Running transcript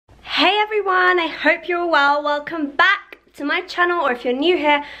everyone, I hope you're well. Welcome back to my channel, or if you're new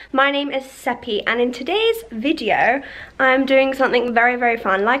here, my name is Seppi, and in today's video I'm doing something very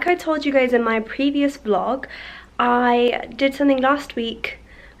fun. Like I told you guys in my previous vlog, I did something last week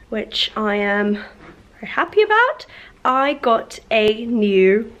which I am very happy about. I got a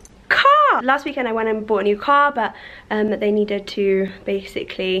new car. Last weekend I went and bought a new car, but they needed to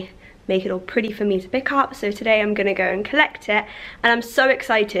basically make it all pretty for me to pick up, so today I'm gonna go and collect it and I'm so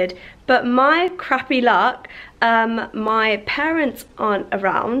excited. But my crappy luck, my parents aren't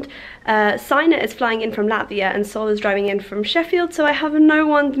around. Sina is flying in from Latvia and Sol is driving in from Sheffield, so I have no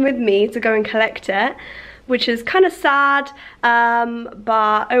one with me to go and collect it, which is kind of sad,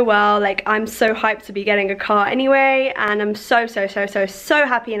 but oh well. Like, I'm so hyped to be getting a car anyway, and I'm so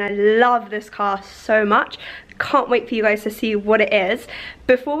happy, and I love this car so much. Can't wait for you guys to see what it is.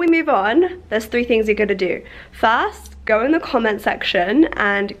 Before we move on, there's 3 things you're gonna do. First, go in the comment section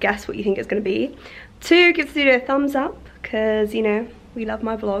and guess what you think it's gonna be. 2, give the video a thumbs up, because you know we love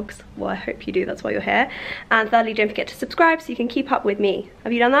my vlogs. Well, I hope you do, that's why you're here. And thirdly, don't forget to subscribe so you can keep up with me.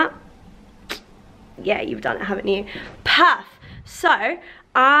 Have you done that? Yeah, you've done it, haven't you? Perf. So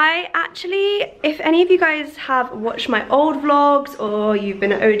I actually, if any of you guys have watched my old vlogs, or you've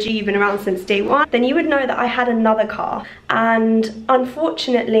been an OG, you've been around since day 1, then you would know that I had another car, and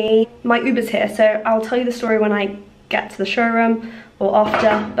unfortunately my Uber's here, so I'll tell you the story when I get to the showroom or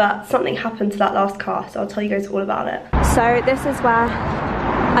after, but something happened to that last car, so I'll tell you guys all about it. So this is where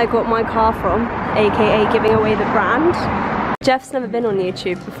I got my car from, aka giving away the brand. Jeff's never been on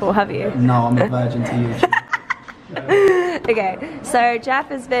YouTube before, have you? No, I'm a virgin to YouTube. Okay, so Jeff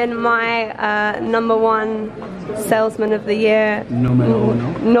has been my #1 salesman of the year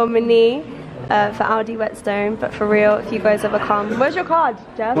nominee for Audi Whetstone. But for real, if you guys ever come, where's your card,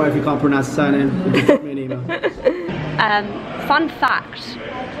 Jeff? Well, if you can't pronounce the surname, you can drop me an email. Fun fact,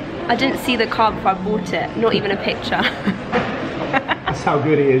 I didn't see the car before I bought it, not even a picture. That's how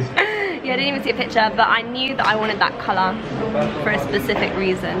good he is. Yeah, I didn't even see a picture, but I knew that I wanted that colour for a specific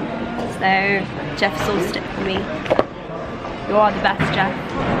reason. So Jeff sourced it for me. You are the best, Jeff.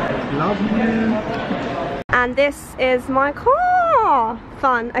 Love you. And this is my car.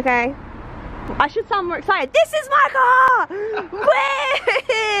 Fun, okay. I should sound more excited. This is my car!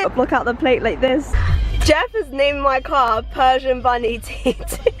 Wait! Block out the plate like this. Jeff has named my car Persian Bunny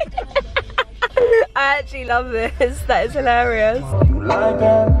TT. I actually love this. That is hilarious. You like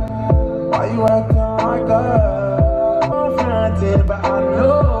that? Why you acting like that? I'm fronting, but I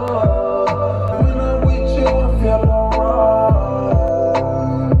know when I'm with you, I feel alright.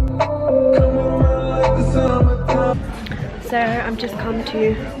 Come around like the summertime. So I'm just come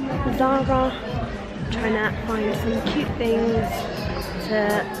to Zara, trying to find some cute things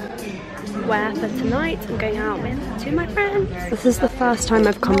to wear for tonight. I'm going out with 2 of my friends. This is the first time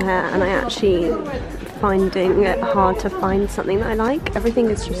I've come here, and I actually finding it hard to find something that I like. Everything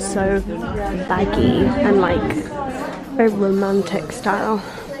is just so baggy and like very romantic style.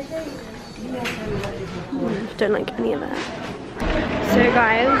 Don't like any of it. So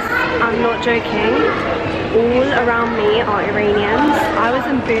guys, I'm not joking, all around me are Iranians. I was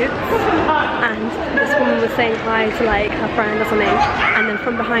in Boots and this woman was saying hi to like her friend or something, and then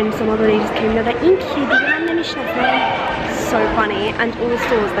from behind some other ladies came, they're like, so funny. And all the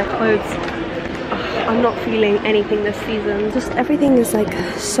stores, their clothes, I'm not feeling anything this season. Just everything is like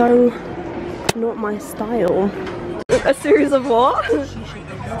so not my style. A series of what?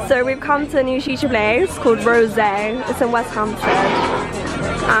 So we've come to a new shisha place called Rosé. It's in West Hampstead,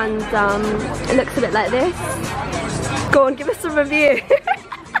 and it looks a bit like this. Go on, give us a review.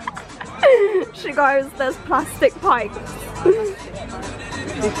 She goes, there's plastic pipes.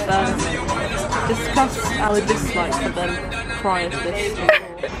 Discuss our dislike for them prior to this.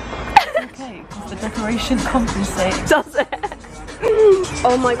 Okay, because the decoration compensates. Does it?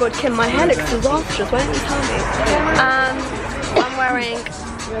 Oh my god, Kim, my hair looks disastrous. Why didn't you tell me? I'm wearing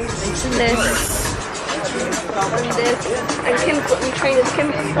this, and Kim's got new trainers.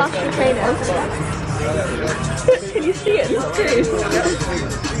 Kim's got new trainers. Can you see it?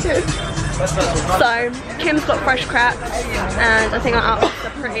 It's true. So, Kim's got fresh crepes, and I think our outfits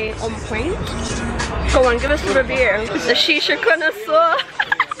are pretty on point. Go on, give us a review. The shisha connoisseur.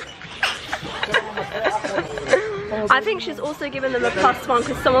 I think she's also given them a +1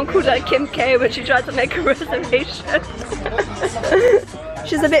 because someone called her Kim K when she tried to make a reservation.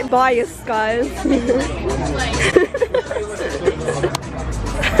 She's a bit biased, guys.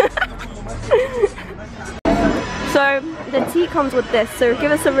 So the tea comes with this, so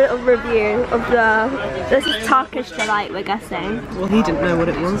give us a little review of this is Turkish delight, we're guessing. Well, he didn't know what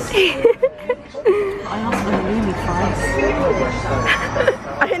it was. I asked for halloumi fries.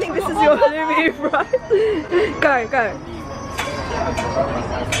 I don't think this is your fries. Go, go.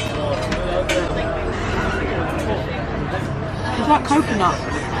 It's like coconut.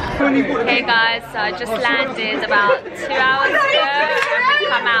 Hey guys, so I just landed about 2 hours ago and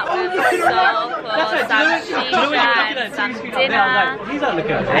come out with Seoul for some shisha and some dinner.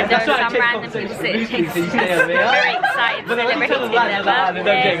 And there were some random people sitting next to us. Very excited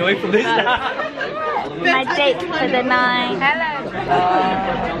celebrating them. My date for the night. Hello.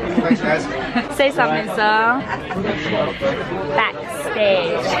 Say something, sir.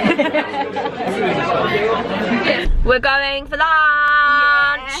 Backstage. We're going for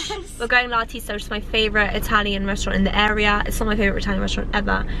lunch. Yes. We're going L'Artista, which is my favourite Italian restaurant in the area. It's not my favourite Italian restaurant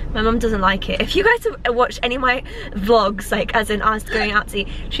ever. My mum doesn't like it. If you guys have watched any of my vlogs, like as in us going out to eat,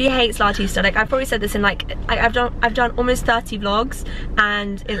 she hates L'Artista. Like I've probably said this in like I've done almost 30 vlogs,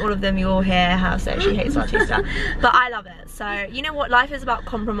 and in all of them you'll hear her say she hates L'Artista. But I love it. So you know what, life is about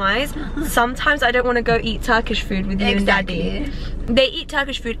compromise. Sometimes I don't want to go eat Turkish food with you and Daddy. They eat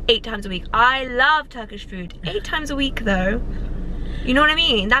Turkish food 8 times a week. I love Turkish food 8 times a week though. You know what I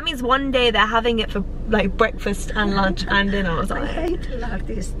mean? That means one day they're having it for like breakfast and lunch and dinner or something. I hate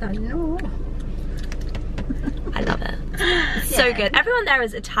L'Artista, no. I love it. It's so good. Everyone there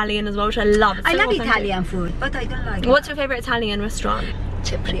is Italian as well, which I love. It's I so love authentic. Italian food, but I don't like What's your favourite Italian restaurant?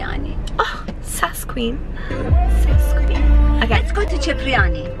 Cipriani. Oh, Sass Queen. Sass Queen. Okay. Let's go to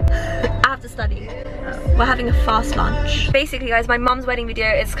Cipriani. I have to study. We're having a fast lunch. Basically guys, my mum's wedding video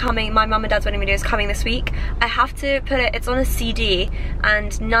is coming, my mum and dad's wedding video is coming this week. I have to put it, it's on a CD,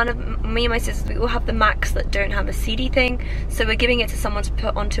 and none of, me and my sisters, we all have the Macs that don't have a CD thing, so we're giving it to someone to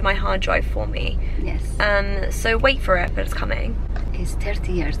put onto my hard drive for me. Yes. So wait for it, but it's coming. It's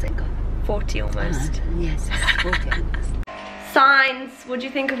 30 years ago. 40 almost. Yes, 40 almost. Signs, what do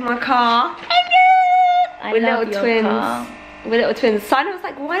you think of my car? I We're love little your twins. car. We're little twins. Simon was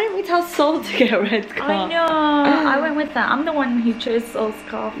like, why don't we tell Sol to get a red car? I know. I went with that. I'm the one who chose Sol's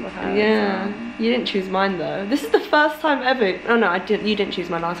car for her. Yeah. You didn't choose mine though. This is the first time ever. Oh no, I didn't. You didn't choose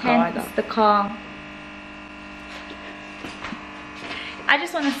my last car either. Hence the car. I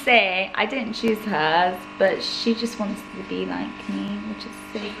just want to say, I didn't choose hers, but she just wants to be like me, which is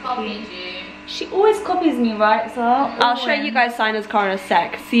so cute. She always copies me, right? So I'll show you guys Sina's car in a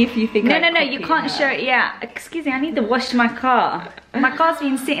sec. See if you think No, I no, no, copied you can't her. show it yet. Excuse me, I need to wash my car. My car's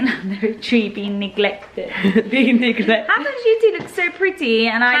been sitting under a tree being neglected. Being neglected. How come you two look so pretty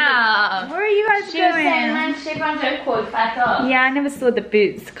and I look... Where are you guys going? Yeah, I never saw the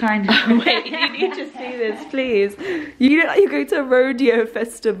boots, kind of. Wait, you need to see this, please. You look like you're going to a rodeo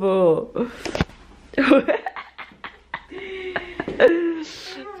festival. So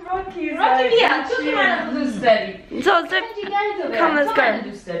come, let's go.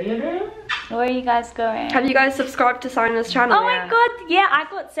 Where are you guys going? Have you guys subscribed to Sina's channel? Oh my god, yeah, I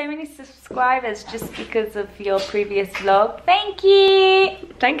got so many subscribers just because of your previous vlog. Thank you!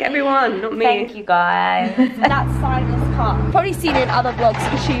 Thank everyone, not me. Thank you guys. That's Sina's car. Probably seen it in other vlogs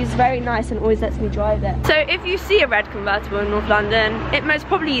because she's very nice and always lets me drive it. So if you see a red convertible in North London, it most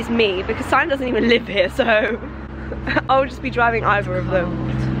probably is me because Sina doesn't even live here, so I'll just be driving either of them.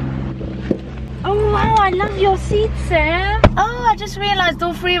 Oh wow, I love your seat, Sam. Oh, I just realised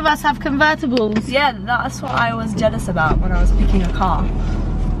all 3 of us have convertibles. Yeah, that's what I was jealous about when I was picking a car.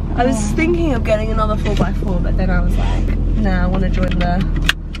 I was thinking of getting another 4x4, but then I was like, nah, I want to join the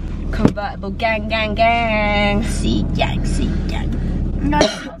convertible gang. Seat gang. No,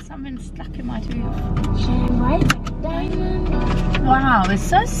 I've got something stuck in my tooth. Wow, it's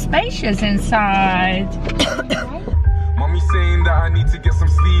so spacious inside. Mommy saying that I need to get some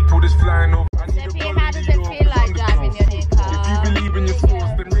sleep, all this flying over. How does it feel like driving your new car? If you believe in your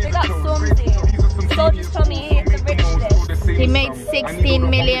source, then raise We got a toast. Stormzy. Sol just told me he's the richest. He made £16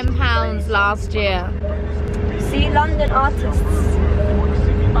 million last year. See, London artists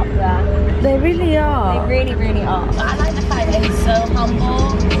up there. They really are. They really, really are. I like the fact that he's so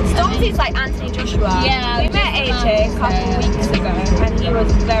humble. Stormzy's like Anthony Joshua. Yeah, we met AJ a couple weeks ago and he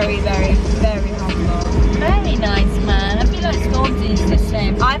was very, very, very humble. Very nice man. I feel like Stormzy's the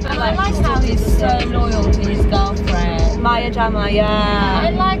same. I feel I like like how he's so loyal to his girlfriend. Maya Jama, yeah. I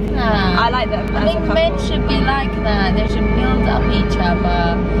like that. I like them. I think men should be like that. They should build up each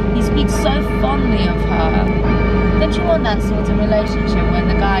other. He speaks so fondly of her. Don't you want that sort of relationship when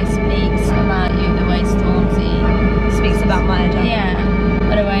the guy speaks about you the way Stormzy speaks about Maya Jama?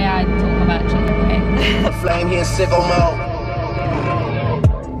 Yeah. Or the way I talk about you anyway. Flame here in sicko mode.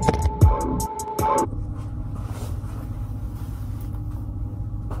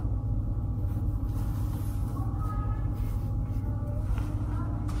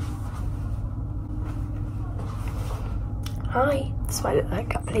 Hi, this might look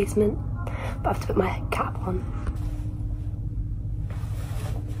like a placement, but I have to put my cap on.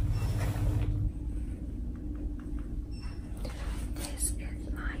 This is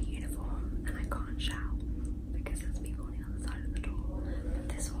my uniform, and I can't shout because there's people on the other side of the door. But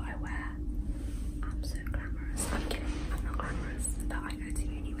this is what I wear. I'm so glamorous. I'm kidding, I'm not glamorous, but I go to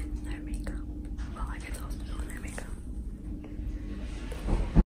uni with no makeup. Well, I go to hospital with no makeup.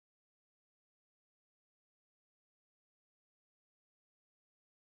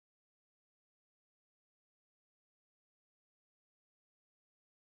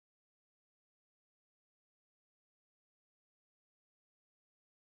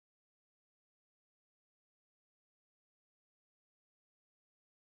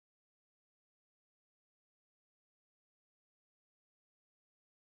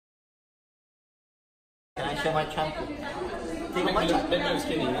 Can I show my champ?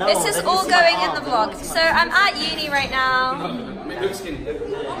 This is all going in the vlog. So I'm at uni right now. Wait.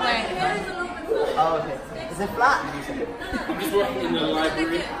 Oh, okay. Is it flat? I'm just working in the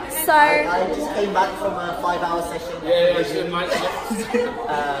library. So I just came back from a 5-hour session. Yeah, I should night shift.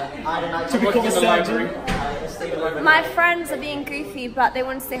 I don't know. To become a surgeon. my friends are being goofy, but they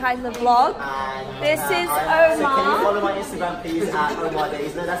want to say hi to the vlog. This is Omar. So can you follow my Instagram please at Omar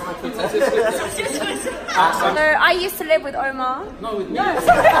Days? No, that's my Twitter. So I used to live with Omar. No, with me.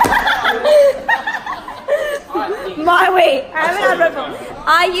 Wait, I haven't had Red Bull.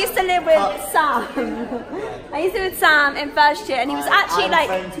 I used to live with Sam. I used to live with Sam in first year, and he was actually I'm like,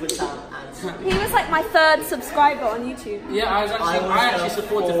 friends with Sam and he was like my 3rd subscriber on YouTube. Yeah, I actually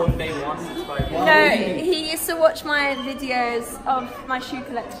supported from day one. No, he used to watch my videos of my shoe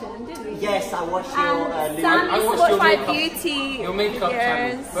collection, didn't he? yes, I watched your Sam I used to watched watch your my makeup- beauty Your makeup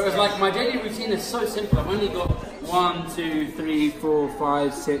channel. videos. But it was like my daily routine is so simple. I've only got 1, 2, 3, 4,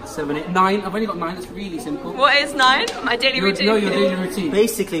 5, 6, 7, 8, 9. I've only got 9. It's really simple. What is 9? My daily routine? No, your daily routine.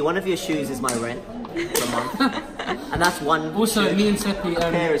 Basically, one of your shoes is my rent per month, and that's one. Also, shoe. me and Seppi,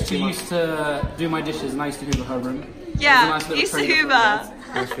 Pair is she too much. used to do my dishes, and I used to hoover her room. Yeah, Nice little used to trade-off. Hoover.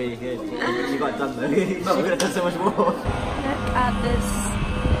 That's really good. You got it done though. You could have done so much more. Look at this.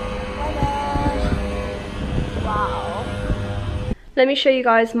 Wow. Let me show you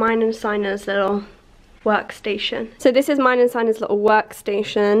guys mine and Sina's little workstation. So this is mine and Sina's little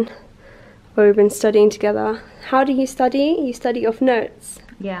workstation where we've been studying together. How do you study? You study off notes.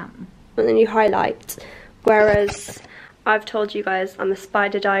 Yeah. And then you highlight. Whereas I've told you guys I'm a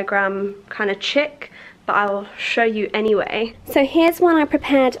spider diagram kind of chick, but I'll show you anyway. So here's one I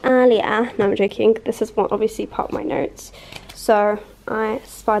prepared earlier. No, I'm joking. This is one, obviously part of my notes. So I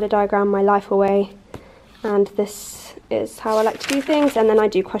spider diagram my life away, and this is how I like to do things, and then I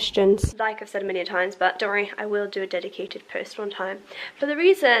do questions. Like I've said a million times, but don't worry, I will do a dedicated post on time. But the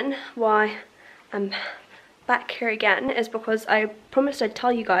reason why I'm back here again is because I promised I'd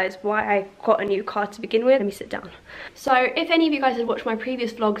tell you guys why I got a new car to begin with. Let me sit down. So if any of you guys had watched my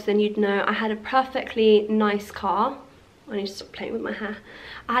previous vlogs, then you'd know I had a perfectly nice car. I need to stop playing with my hair.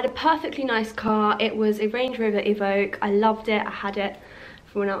 I had a perfectly nice car. It was a Range Rover Evoque. I loved it. I had it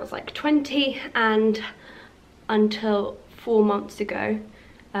from when I was like 20 and until 4 months ago,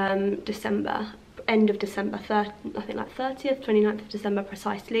 December, end of December, I think like 30th, 29th of December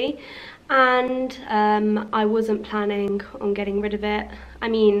precisely. And I wasn't planning on getting rid of it. I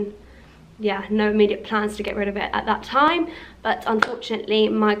mean, yeah, no immediate plans to get rid of it at that time, but unfortunately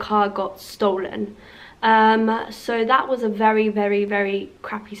my car got stolen. So that was a very, very, very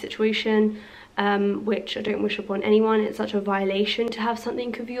crappy situation, which I don't wish upon anyone. It's such a violation to have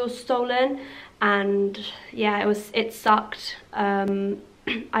something of yours stolen, and yeah, it sucked.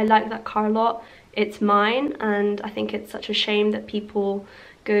 I like that car a lot. It's mine, and I think it's such a shame that people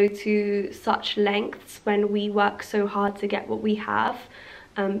go to such lengths when we work so hard to get what we have.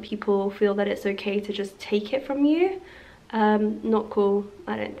 People feel that it's okay to just take it from you. Not cool,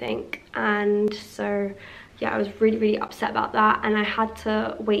 I don't think. And so yeah, I was really, really upset about that, and I had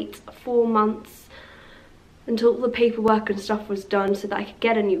to wait 4 months until all the paperwork and stuff was done so that I could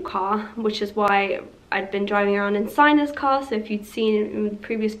get a new car, which is why I'd been driving around in Sina's car. So if you'd seen in the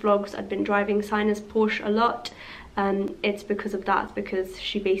previous vlogs, I'd been driving Sina's Porsche a lot. It's because of that, because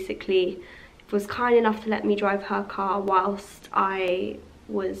she basically was kind enough to let me drive her car whilst I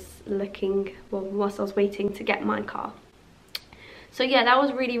was whilst I was waiting to get my car. So yeah, that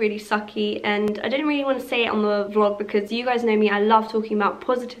was really, really sucky, and I didn't really want to say it on the vlog because you guys know me, I love talking about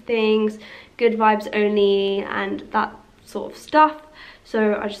positive things, good vibes only, and that sort of stuff.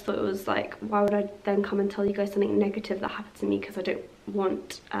 So I just thought it was like, why would I then come and tell you guys something negative that happened to me, because I don't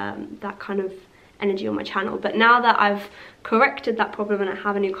want that kind of energy on my channel. But now that I've corrected that problem and I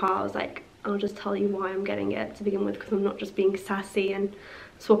have a new car, I was like, I'll just tell you why I'm getting it to begin with, because I'm not just being sassy and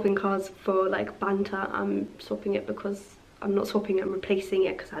swapping cars for like banter. I'm swapping it because I'm not swapping it, I'm replacing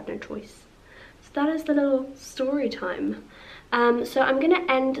it because I had no choice. So that is the little story time. So I'm going to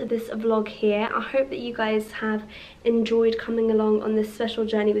end this vlog here. I hope that you guys have enjoyed coming along on this special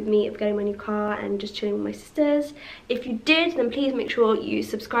journey with me of getting my new car and just chilling with my sisters. If you did, then please make sure you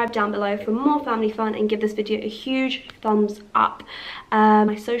subscribe down below for more family fun and give this video a huge thumbs up.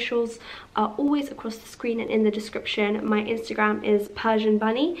 My socials are always across the screen and in the description. My Instagram is Persian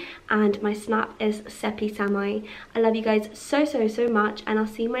Bunny and my Snap is Seppi Samai. I love you guys so much, and I'll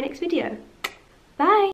see you in my next video. Bye!